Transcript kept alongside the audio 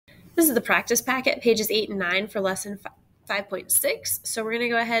This is the practice packet, pages 8 and 9 for lesson 5.6. So we're going to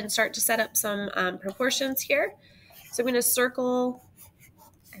go ahead and start to set up some proportions here. So I'm going to circle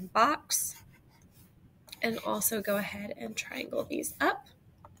and box and also go ahead and triangle these up.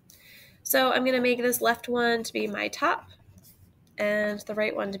 So I'm going to make this left one to be my top and the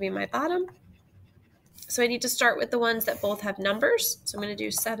right one to be my bottom. So I need to start with the ones that both have numbers. So I'm going to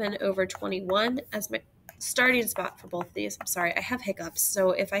do 7 over 21 as my starting spot for both of these. I'm sorry, I have hiccups.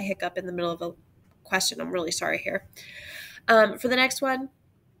 So if I hiccup in the middle of a question, I'm really sorry here. For the next one,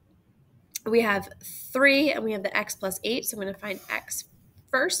 we have 3 and we have the x plus 8. So I'm going to find x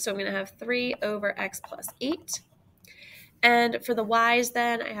first. So I'm going to have 3 over x plus 8. And for the y's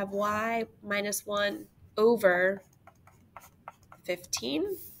then, I have y minus 1 over 15.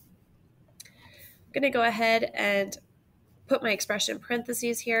 I'm going to go ahead and put my expression in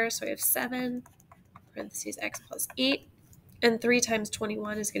parentheses here. So I have 7 parentheses x plus 8. And 3 times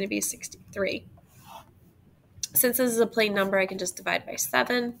 21 is going to be 63. Since this is a plain number, I can just divide by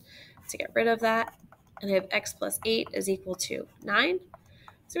 7 to get rid of that. And I have x plus 8 is equal to 9.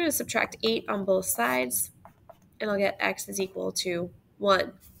 So I'm going to subtract 8 on both sides, and I'll get x is equal to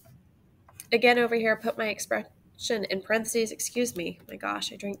 1. Again, over here, put my expression in parentheses. Excuse me. My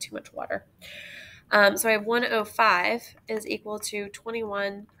gosh, I drank too much water. So I have 105 is equal to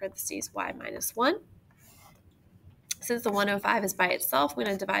 21 parentheses y minus 1. Since the 105 is by itself, I'm going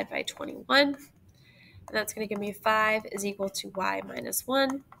to divide by 21. And that's going to give me 5 is equal to y minus 1.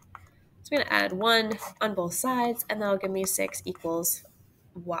 So I'm going to add 1 on both sides, and that'll give me 6 equals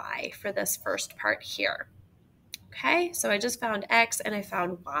y for this first part here. Okay, so I just found x and I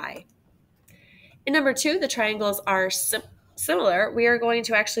found y. In number 2, the triangles are similar. We are going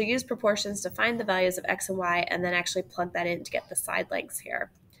to actually use proportions to find the values of x and y and then actually plug that in to get the side lengths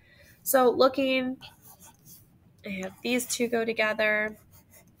here. So looking, I have these two go together,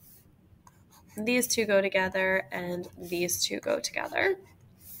 these two go together, and these two go together.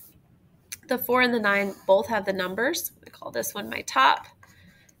 The 4 and the 9 both have the numbers. I'm going to call this one my top,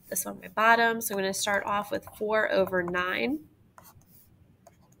 this one my bottom. So I'm going to start off with 4 over 9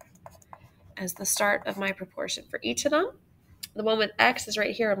 as the start of my proportion for each of them. The one with x is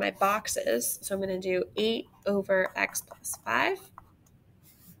right here in my boxes. So I'm going to do 8 over x plus 5.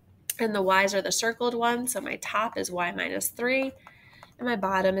 And the y's are the circled ones. So my top is y minus 3. And my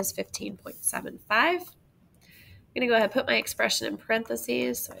bottom is 15.75. I'm going to go ahead and put my expression in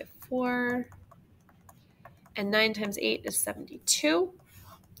parentheses. So I have 4. And 9 times 8 is 72.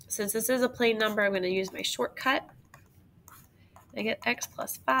 Since this is a plain number, I'm going to use my shortcut. I get x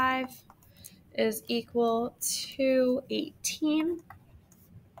plus 5 is equal to 18. I'm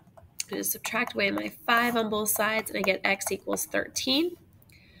going to subtract away my 5 on both sides, and I get x equals 13.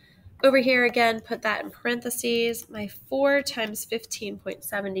 Over here again, put that in parentheses. My 4 times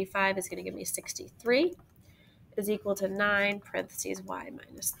 15.75 is going to give me 63 is equal to 9 parentheses y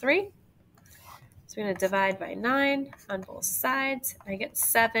minus 3. So I'm going to divide by 9 on both sides. I get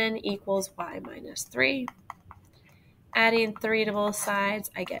 7 equals y minus 3. Adding 3 to both sides,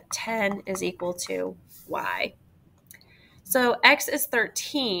 I get 10 is equal to y. So x is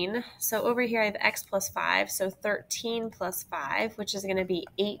 13. So over here I have x plus 5. So 13 plus 5, which is going to be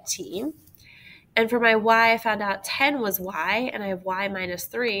 18. And for my y, I found out 10 was y, and I have y minus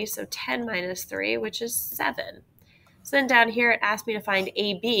 3. So 10 minus 3, which is 7. So then down here it asked me to find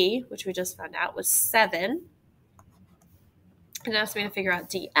AB, which we just found out was 7. And it asked me to figure out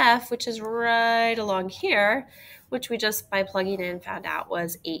DF, which is right along here, which we just, by plugging in, found out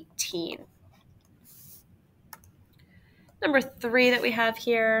was 18. Number 3 that we have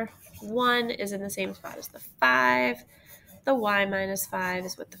here, 1 is in the same spot as the 5. The y minus 5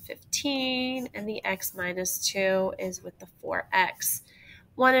 is with the 15, and the x minus 2 is with the 4x.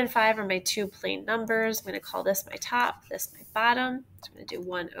 1 and 5 are my 2 plain numbers. I'm going to call this my top, this my bottom. So I'm going to do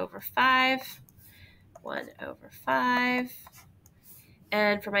 1 over 5, 1 over 5.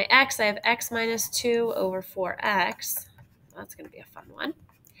 And for my x, I have x minus 2 over 4x. That's going to be a fun one.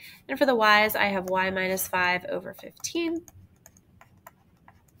 And for the y's, I have y minus 5 over 15.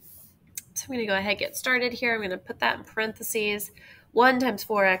 So I'm going to go ahead and get started here. I'm going to put that in parentheses. 1 times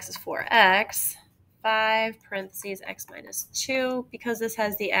 4x is 4x. 5 parentheses x minus 2. Because this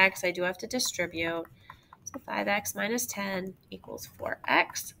has the x, I do have to distribute. So 5x minus 10 equals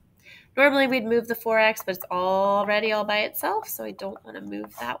 4x. Normally we'd move the 4x, but it's already all by itself, so I don't want to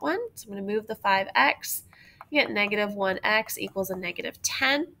move that one. So I'm going to move the 5x. You get negative 1x equals a negative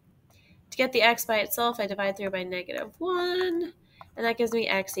 10. To get the x by itself, I divide through by negative 1, and that gives me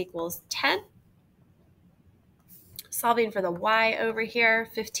x equals 10. Solving for the y over here,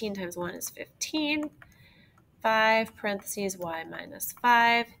 15 times 1 is 15. 5 parentheses y minus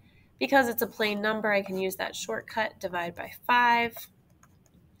 5. Because it's a plain number, I can use that shortcut, divide by 5.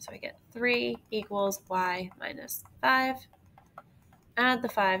 So I get 3 equals y minus 5. Add the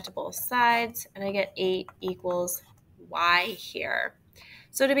 5 to both sides, and I get 8 equals y here.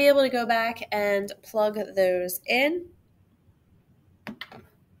 So to be able to go back and plug those in,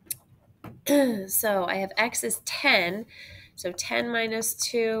 so I have x is 10, so 10 minus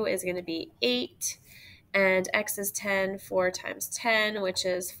 2 is going to be 8, and x is 10, 4 times 10, which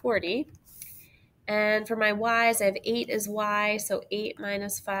is 40. And for my y's, I have 8 is y, so 8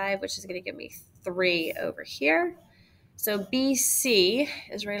 minus 5, which is going to give me 3 over here. So BC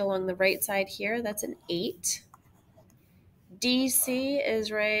is right along the right side here. That's an 8. DC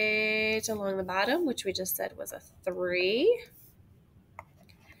is right along the bottom, which we just said was a 3.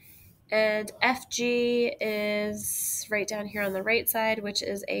 And FG is right down here on the right side, which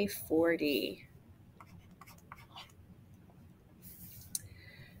is a 40.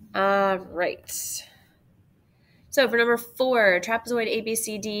 Right. So for number 4, trapezoid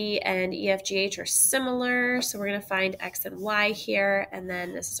ABCD and EFGH are similar. So we're going to find X and Y here. And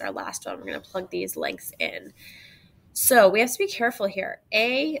then this is our last one. We're going to plug these lengths in. So we have to be careful here.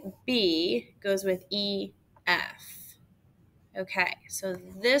 AB goes with EF. Okay, so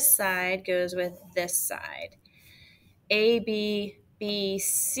this side goes with this side. AB,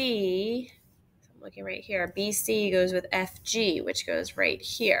 BC, I'm looking right here. BC goes with FG, which goes right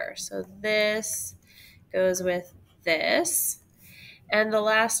here. So this goes with this. And the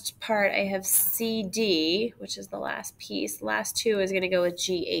last part, I have CD, which is the last piece. The last two is going to go with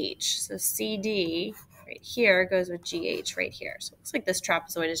GH. So CD right here goes with GH right here. So it looks like this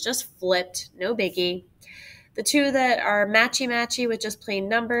trapezoid is just flipped, no biggie. The two that are matchy-matchy with just plain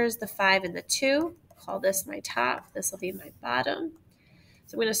numbers, the 5 and the 2, call this my top. This will be my bottom.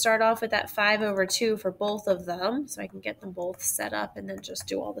 So I'm going to start off with that 5 over 2 for both of them so I can get them both set up and then just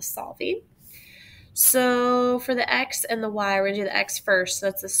do all the solving. So for the X and the Y, we're going to do the X first. So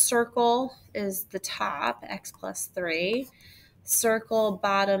that's the circle is the top, X plus 3. Circle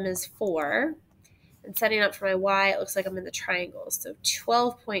bottom is 4. And setting up for my Y, it looks like I'm in the triangle. So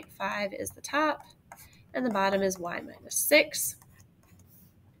 12.5 is the top. And the bottom is y minus 6.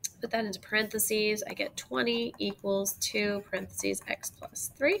 Put that into parentheses. I get 20 equals 2 parentheses x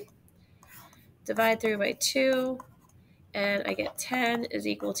plus 3. Divide through by 2. And I get 10 is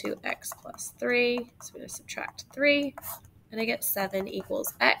equal to x plus 3. So I'm going to subtract 3. And I get 7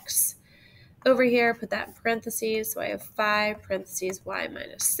 equals x. Over here, put that in parentheses. So I have 5 parentheses y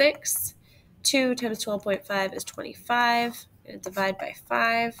minus 6. 2 times 12.5 is 25. I'm going to divide by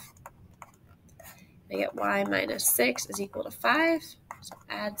 5. I get y minus 6 is equal to 5. So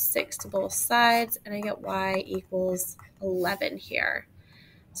add 6 to both sides, and I get y equals 11 here.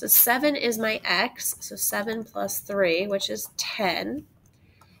 So 7 is my x, so 7 plus 3, which is 10.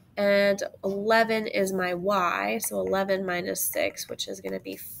 And 11 is my y, so 11 minus 6, which is going to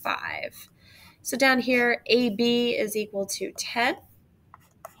be 5. So down here, AB is equal to 10.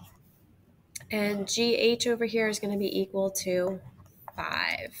 And GH over here is going to be equal to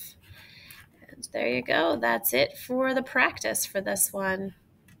 5. There you go. That's it for the practice for this one.